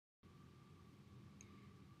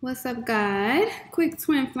What's up, God? Quick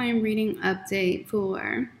twin flame reading update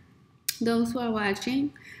for those who are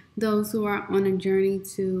watching, those who are on a journey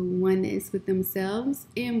to oneness with themselves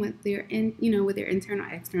and with their, with their internal,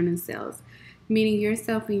 external selves, meaning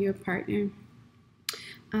yourself and your partner.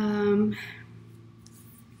 Um,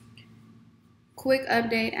 Quick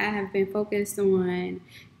update: I have been focused on,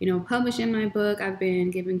 publishing my book. I've been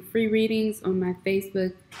giving free readings on my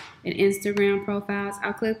Facebook and Instagram profiles.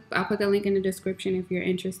 I'll put the link in the description if you're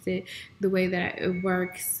interested. The way that it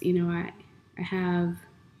works, I have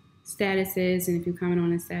statuses, and if you comment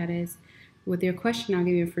on a status with your question, I'll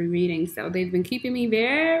give you a free reading. So they've been keeping me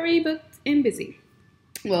very booked and busy.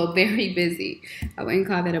 Well, very busy. I wouldn't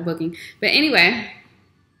call that a booking. But anyway,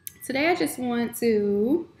 today I just want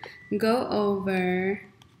to go over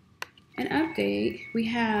an update. We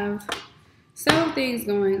have several things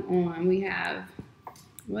going on. We have,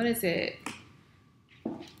 what is it?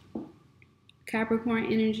 Capricorn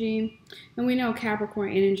energy. And we know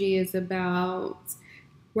Capricorn energy is about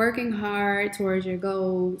working hard towards your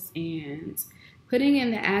goals and putting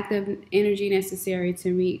in the active energy necessary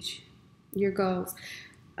to reach your goals.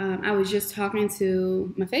 I was just talking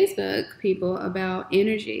to my Facebook people about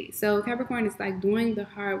energy. So Capricorn is like doing the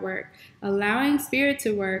hard work, allowing spirit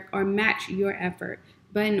to work or match your effort.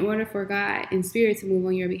 But in order for God and spirit to move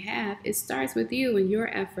on your behalf, it starts with you and your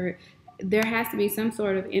effort. There has to be some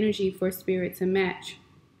sort of energy for spirit to match.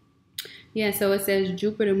 Yeah, so it says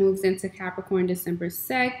Jupiter moves into Capricorn December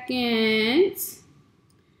 2nd.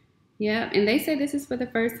 Yeah, and they say this is for the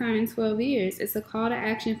first time in 12 years. It's a call to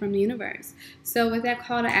action from the universe. So with that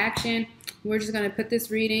call to action, we're just going to put this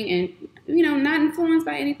reading and, not influenced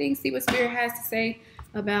by anything, see what Spirit has to say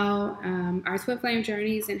about our twin flame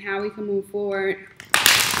journeys and how we can move forward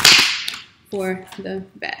for the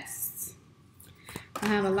best. I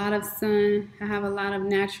have a lot of sun. I have a lot of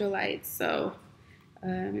natural light. So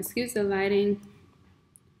excuse the lighting.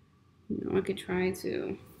 I could try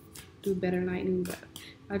to do better lighting, but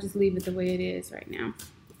I'll just leave it the way it is right now.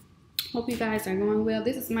 Hope you guys are going well.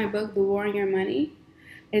 This is my book, The War on Your Money.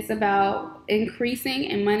 It's about increasing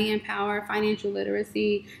in money and power, financial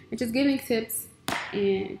literacy, and just giving tips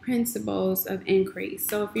and principles of increase.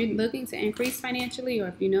 So if you're looking to increase financially, or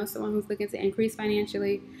if you know someone who's looking to increase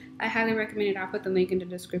financially, I highly recommend it. I'll put the link in the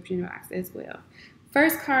description box as well.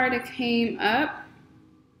 First card that came up,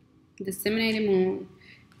 Disseminated Moon.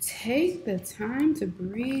 Take the time to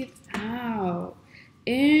breathe out.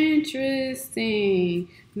 Interesting.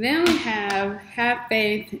 Then we have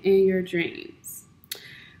faith in your dreams.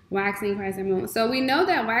 Waxing crescent moon. So we know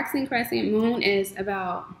that waxing crescent moon is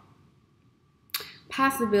about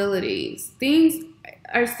possibilities. Things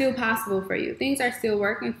are still possible for you. Things are still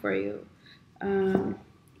working for you.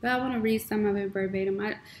 But I want to read some of it verbatim.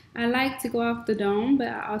 I like to go off the dome, but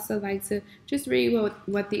I also like to just read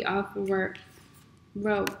what the author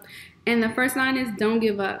wrote. And the first line is, don't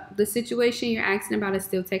give up. The situation you're asking about is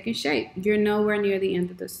still taking shape. You're nowhere near the end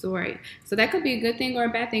of the story. So that could be a good thing or a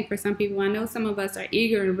bad thing for some people. I know some of us are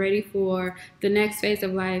eager and ready for the next phase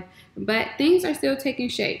of life, but things are still taking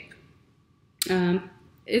shape.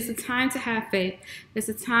 It's a time to have faith. It's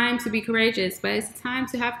a time to be courageous, but it's a time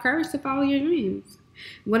to have courage to follow your dreams.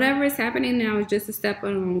 Whatever is happening now is just a step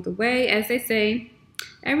along the way. As they say,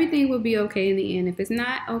 everything will be okay in the end. If it's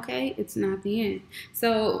not okay, it's not the end.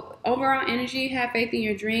 So overall energy, have faith in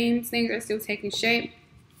your dreams. Things are still taking shape.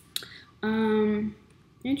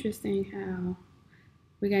 Interesting how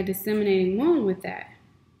we got disseminating moon with that.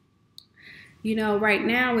 Right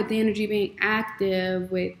now with the energy being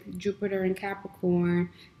active with Jupiter and Capricorn,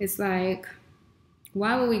 it's like,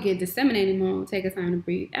 why would we get disseminating moon? Take a time to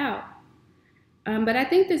breathe out. But I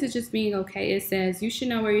think this is just being okay. It says you should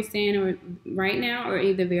know where you're standing right now or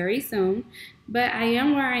either very soon. But I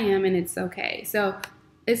am where I am and it's okay. So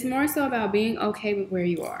it's more so about being okay with where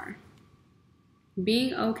you are.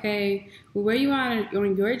 Being okay with where you are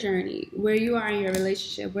on your journey, where you are in your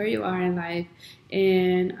relationship, where you are in life,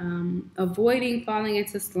 and avoiding falling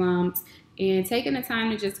into slumps and taking the time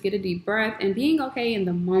to just get a deep breath and being okay in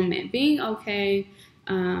the moment. Being okay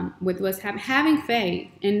with what's happening, having faith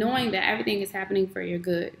and knowing that everything is happening for your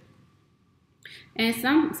good. And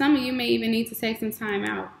some of you may even need to take some time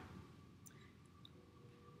out.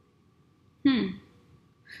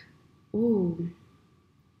 Ooh.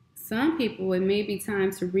 Some people, it may be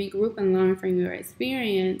time to regroup and learn from your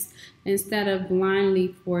experience instead of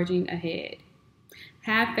blindly forging ahead.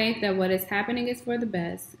 Have faith that what is happening is for the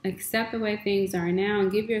best. Accept the way things are now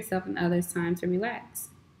and give yourself and others time to relax.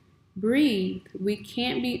 Breathe. We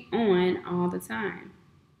can't be on all the time.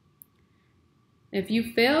 If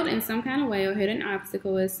you failed in some kind of way or hit an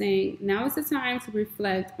obstacle, it's saying now is the time to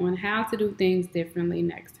reflect on how to do things differently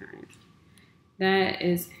next time. That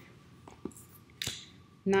is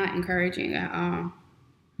not encouraging at all.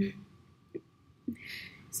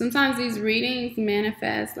 Sometimes these readings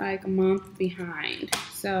manifest like a month behind.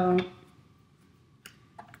 So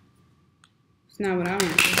it's not what I want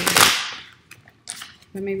to do.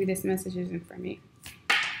 But maybe this message isn't for me.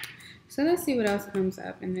 So let's see what else comes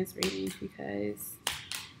up in this reading, because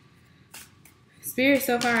Spirit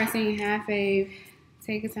so far is saying have faith,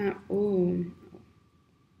 take a time. Ooh.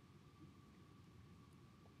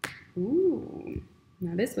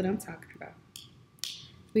 Now this is what I'm talking about.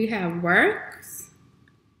 We have works,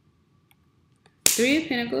 3 of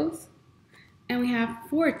Pentacles, and we have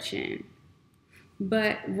fortune.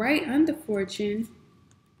 But right under fortune,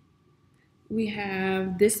 we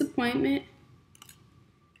have disappointment,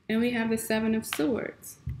 and we have the 7 of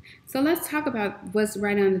Swords. So let's talk about what's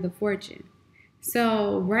right under the fortune.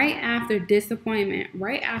 So right after disappointment,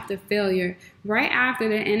 right after failure, right after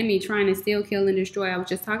the enemy trying to steal, kill, and destroy. I was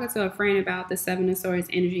just talking to a friend about the 7 of Swords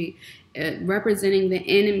energy, representing the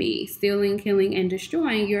enemy stealing, killing, and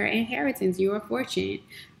destroying your inheritance, your fortune.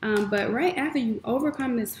 But right after you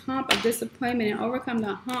overcome this hump of disappointment and overcome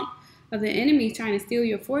the hump of the enemy trying to steal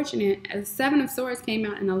your fortune, and 7 of Swords came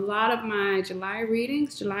out in a lot of my July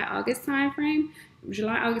readings, July-August time frame.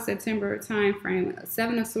 July, August, September time frame,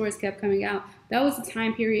 7 of Swords kept coming out. That was the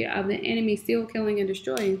time period of the enemy still killing and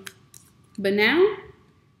destroying. But now,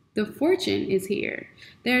 the fortune is here.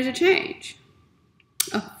 There's a change.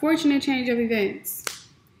 A fortunate change of events.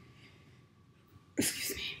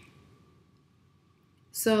 Excuse me.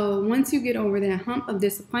 So once you get over that hump of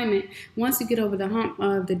disappointment, once you get over the hump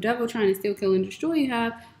of the devil trying to steal, kill, and destroy, you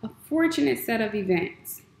have a fortunate set of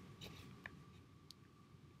events.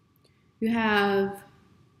 You have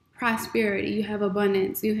prosperity, you have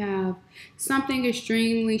abundance, you have something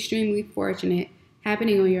extremely, extremely fortunate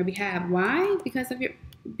happening on your behalf. Why? Because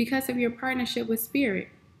of your partnership with Spirit.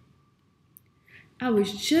 I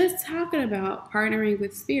was just talking about partnering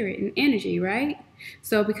with Spirit and energy, right?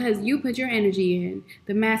 So because you put your energy in,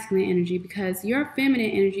 the masculine energy, because your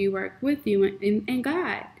feminine energy worked with you and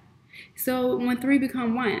God. So when 3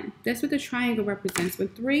 become 1, that's what the triangle represents. When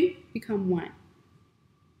 3 become 1.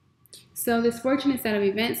 So this fortunate set of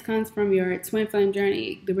events comes from your twin flame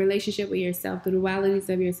journey, the relationship with yourself, the dualities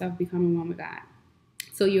of yourself becoming one with God.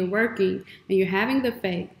 So you're working and you're having the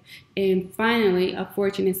faith, and finally a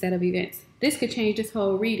fortunate set of events. This could change this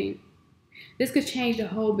whole reading. This could change the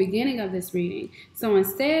whole beginning of this reading. So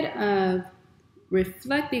instead of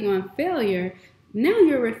reflecting on failure, now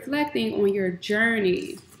you're reflecting on your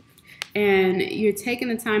journey, and you're taking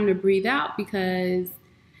the time to breathe out because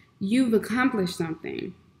you've accomplished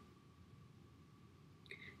something.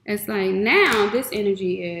 It's like now this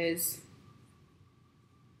energy is,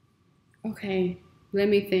 okay, let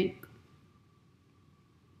me think.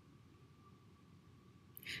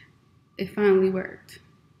 It finally worked.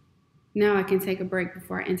 Now I can take a break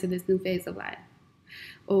before I enter this new phase of life.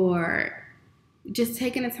 Or just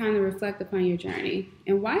taking the time to reflect upon your journey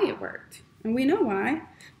and why it worked. And we know why,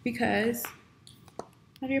 because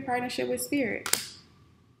of your partnership with Spirit.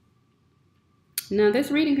 Now this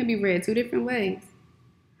reading can be read 2 different ways.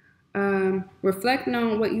 Reflecting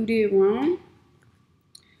on what you did wrong.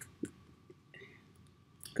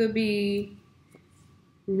 Could be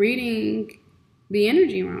reading the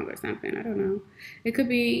energy wrong or something. I don't know. It could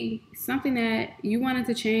be something that you wanted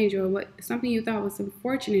to change, or something you thought was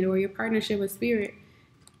unfortunate, or your partnership with Spirit.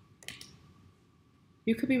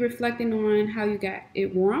 You could be reflecting on how you got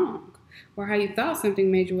it wrong, or how you thought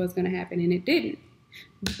something major was going to happen and it didn't.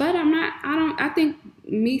 But I think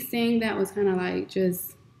me saying that was kind of like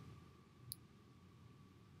just,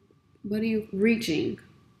 what are you reaching?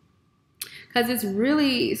 Because it's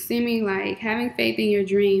really seeming like having faith in your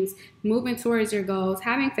dreams, moving towards your goals,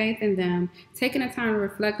 having faith in them, taking the time to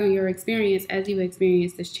reflect on your experience as you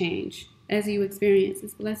experience this change, as you experience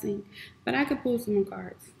this blessing. But I could pull some more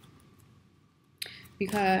cards.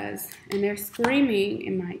 Because, and they're screaming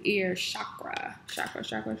in my ear, chakra,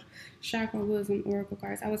 wisdom, oracle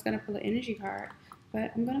cards. I was going to pull an energy card,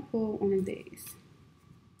 but I'm going to pull one of these.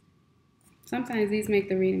 Sometimes these make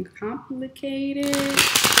the reading complicated,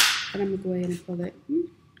 but I'm going to go ahead and pull it.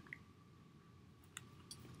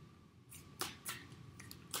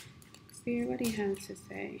 Spirit, what do you have to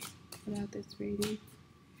say about this reading?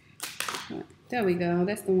 There we go.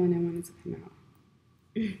 That's the one that wanted to come out.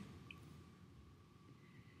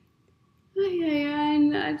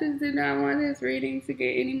 I just did not want this reading to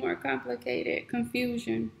get any more complicated.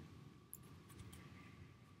 Confusion.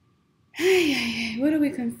 What are we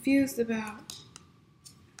confused about?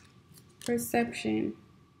 perception.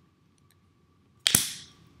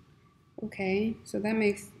 Okay, so that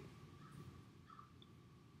makes,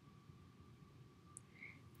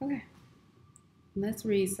 okay, let's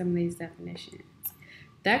read some of these definitions.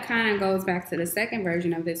 That kind of goes back to the second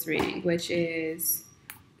version of this reading, which is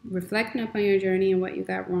reflecting upon your journey and what you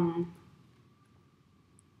got wrong.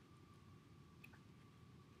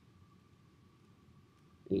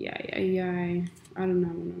 Yeah. I don't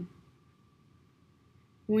know.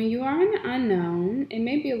 When you are in the unknown, it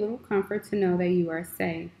may be a little comfort to know that you are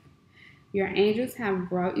safe. Your angels have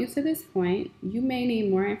brought you to this point. You may need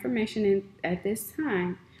more information at this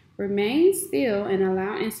time. Remain still and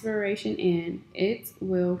allow inspiration in. It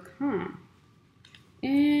will come.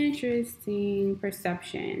 Interesting.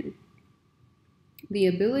 Perception. The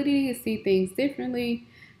ability to see things differently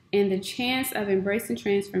and the chance of embracing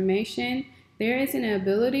transformation. There is an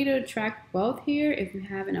ability to attract both here if you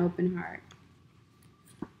have an open heart.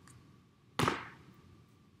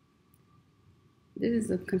 This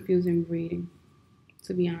is a confusing reading,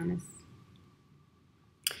 to be honest.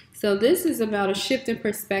 So this is about a shift in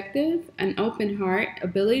perspective, an open heart,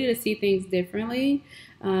 ability to see things differently.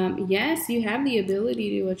 Yes, you have the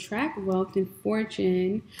ability to attract wealth and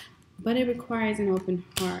fortune, but it requires an open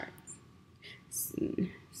heart.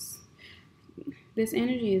 This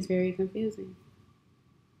energy is very confusing.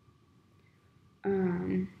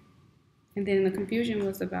 And then the confusion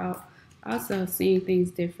was about also seeing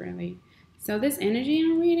things differently. So this energy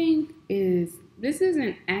I'm reading this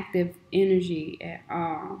isn't active energy at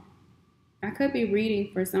all. I could be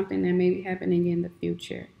reading for something that may be happening in the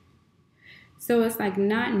future. So it's like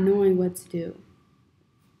not knowing what to do.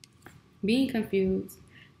 Being confused,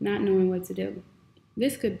 not knowing what to do.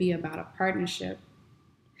 This could be about a partnership.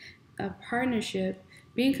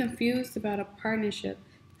 Being confused about a partnership.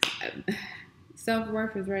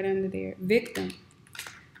 Self-worth is right under there. Victim,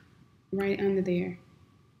 right under there.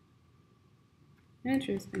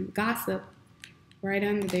 Interesting. Gossip, right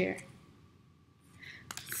under there.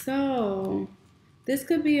 So, this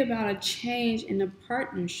could be about a change in a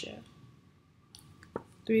partnership.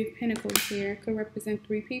 3 of Pentacles here could represent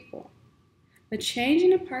 3 people. A change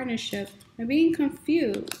in a partnership and being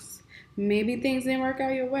confused. Maybe things didn't work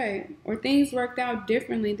out your way, or things worked out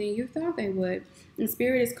differently than you thought they would. And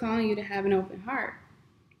Spirit is calling you to have an open heart.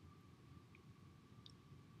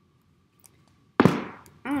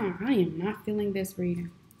 I am not feeling this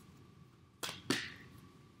reading.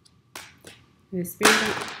 The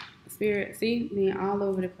spirit, see, being all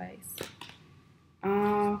over the place.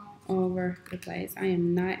 All over the place. I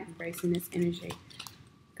am not embracing this energy.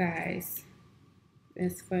 Guys,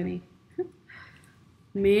 that's funny.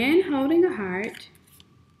 Man holding a heart.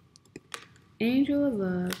 Angel of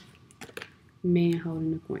love. Man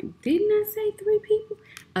holding a coin. Didn't I say 3 people?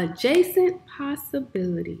 Adjacent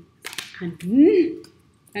possibility.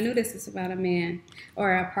 I knew this was about a man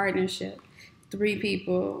or a partnership. 3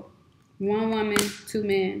 people. 1 woman, 2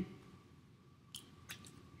 men.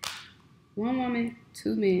 1 woman,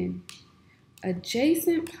 2 men.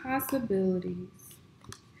 Adjacent possibilities.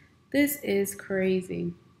 This is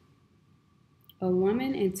crazy. A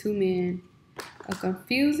woman and 2 men. A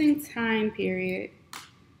confusing time period.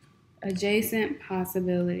 Adjacent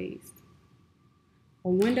possibilities. A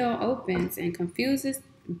window opens and confuses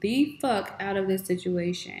the fuck out of this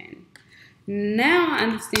situation. Now I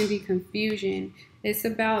understand the confusion. It's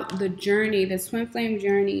about the journey, the twin flame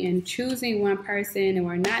journey, and choosing one person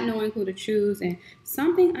or not knowing who to choose, and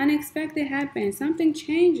something unexpected happens. Something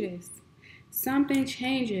changes. Something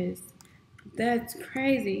changes. That's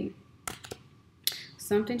crazy.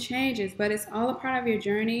 Something changes, but it's all a part of your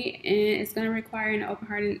journey, and it's going to require an open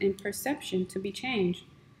heart and perception to be changed.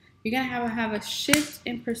 You're going to have a shift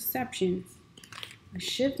in perception. A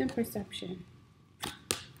shift in perception.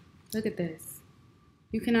 Look at this.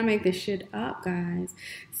 You cannot make this shit up, guys.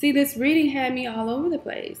 See, this reading had me all over the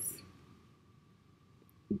place.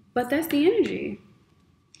 But that's the energy.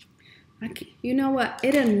 You know what?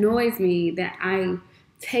 It annoys me that I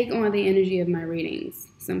take on the energy of my readings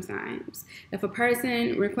sometimes. If a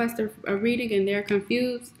person requests a reading and they're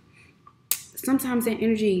confused, sometimes that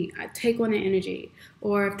energy, I take on the energy.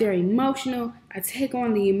 Or if they're emotional, I take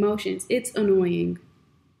on the emotions. It's annoying.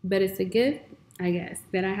 But it's a gift, I guess,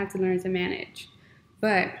 that I have to learn to manage.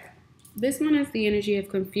 But this one is the energy of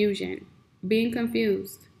confusion. Being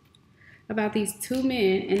confused about these 2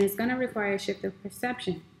 men, and it's going to require a shift of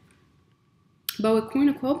perception. But with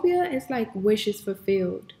cornucopia, it's like wishes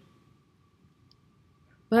fulfilled.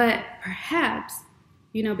 But perhaps,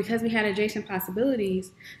 because we had adjacent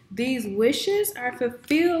possibilities, these wishes are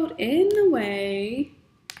fulfilled in a way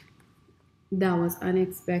that was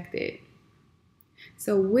unexpected.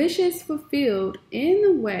 So wishes fulfilled in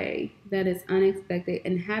the way that is unexpected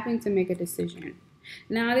and having to make a decision.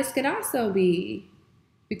 Now, this could also be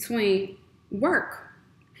between work.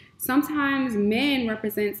 Sometimes men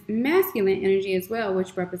represents masculine energy as well,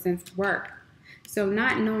 which represents work. So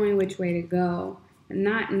not knowing which way to go,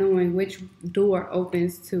 not knowing which door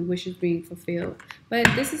opens to wishes being fulfilled. But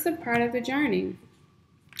this is a part of the journey.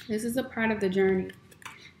 This is a part of the journey.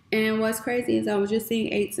 And what's crazy is I was just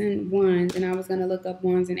seeing 8s and 1s, and I was going to look up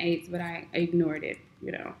 1s and 8s, but I ignored it,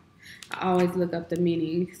 you know. I always look up the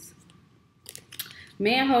meanings.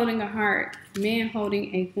 Man holding a heart, man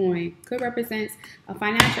holding a coin could represent a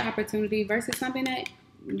financial opportunity versus something that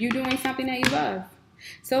you're doing something that you love.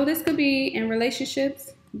 So this could be in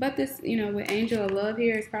relationships, but this, you know, with Angel of Love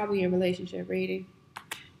here is probably a relationship reading.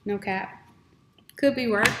 No cap. Could be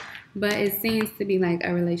work, but it seems to be like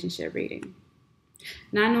a relationship reading.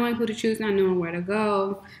 Not knowing who to choose, not knowing where to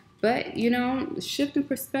go, but, you know, a shift in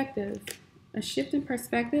perspective. A shift in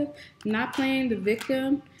perspective, not playing the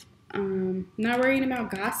victim, not worrying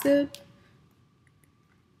about gossip,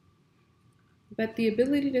 but the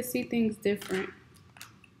ability to see things different.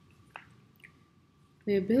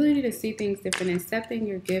 The ability to see things different, accepting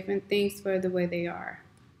your given things for the way they are.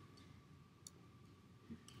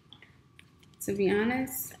 To be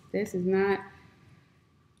honest, this is not...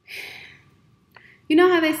 You know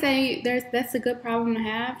how they say that's a good problem to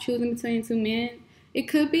have, choosing between two men? It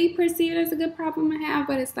could be perceived as a good problem to have,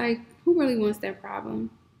 but it's like, who really wants that problem?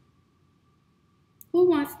 Who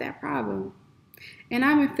wants that problem? And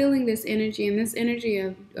I've been feeling this energy, and this energy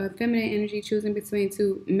of feminine energy choosing between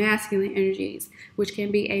two masculine energies, which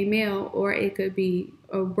can be a male or it could be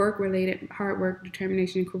a work-related, hard work,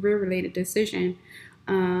 determination, career-related decision,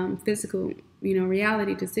 physical, you know,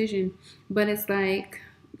 reality decision. But it's like,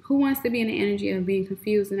 who wants to be in the energy of being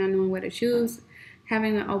confused and not knowing what to choose,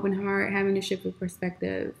 having an open heart, having a shift of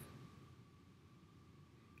perspective?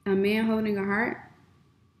 A man holding a heart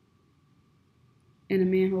and a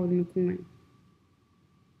man holding a coin.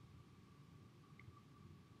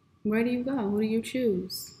 Where do you go? Who do you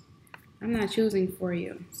choose? I'm not choosing for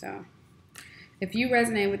you. So if you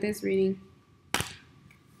resonate with this reading,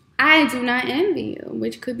 I do not envy you,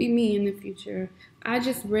 which could be me in the future. I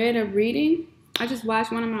just read a reading. I just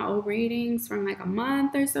watched one of my old readings from like a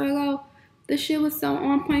month or so ago. This shit was so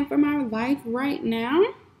on point for my life right now.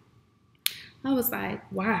 I was like,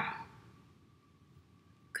 wow.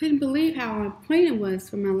 Couldn't believe how on point it was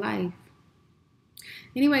for my life.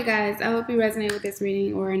 Anyway, guys, I hope you resonate with this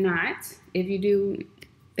reading or not. If you do,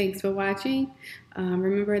 thanks for watching.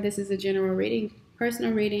 Remember, this is a general reading,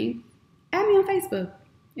 personal reading. Add me on Facebook,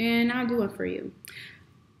 and I'll do it for you.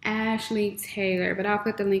 Ashley Taylor, but I'll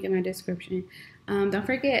put the link in my description. Don't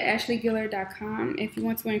forget ashleyguillard.com if you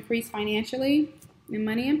want to increase financially in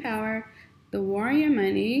money and power, the warrior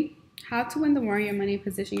money, how to win the warrior money,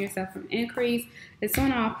 position yourself for increase. It's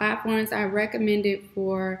on all platforms. I recommend it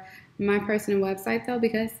for my personal website though,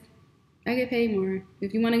 because I get paid more.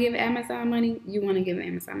 If you want to give Amazon money, you want to give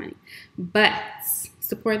Amazon money. But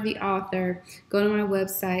support the author. Go to my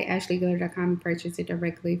website, ashleyguillard.com, and purchase it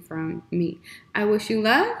directly from me. I wish you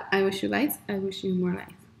love. I wish you light. I wish you more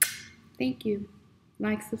life. Thank you.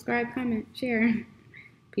 Like, subscribe, comment, share.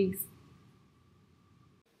 Peace.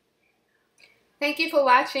 Thank you for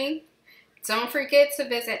watching. Don't forget to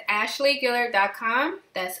visit ashleyguillard.com.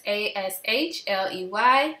 That's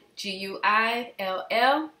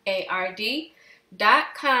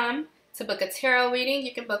ASHLEYGUILLARD.com to book a tarot reading.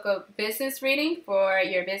 You can book a business reading for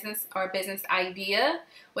your business or business idea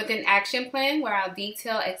with an action plan where I'll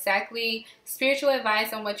detail exactly spiritual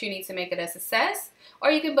advice on what you need to make it a success. Or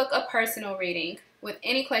you can book a personal reading with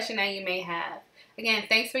any question that you may have. Again,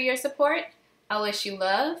 thanks for your support. I wish you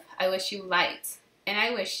love, I wish you light, and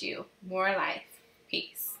I wish you more life.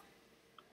 Peace.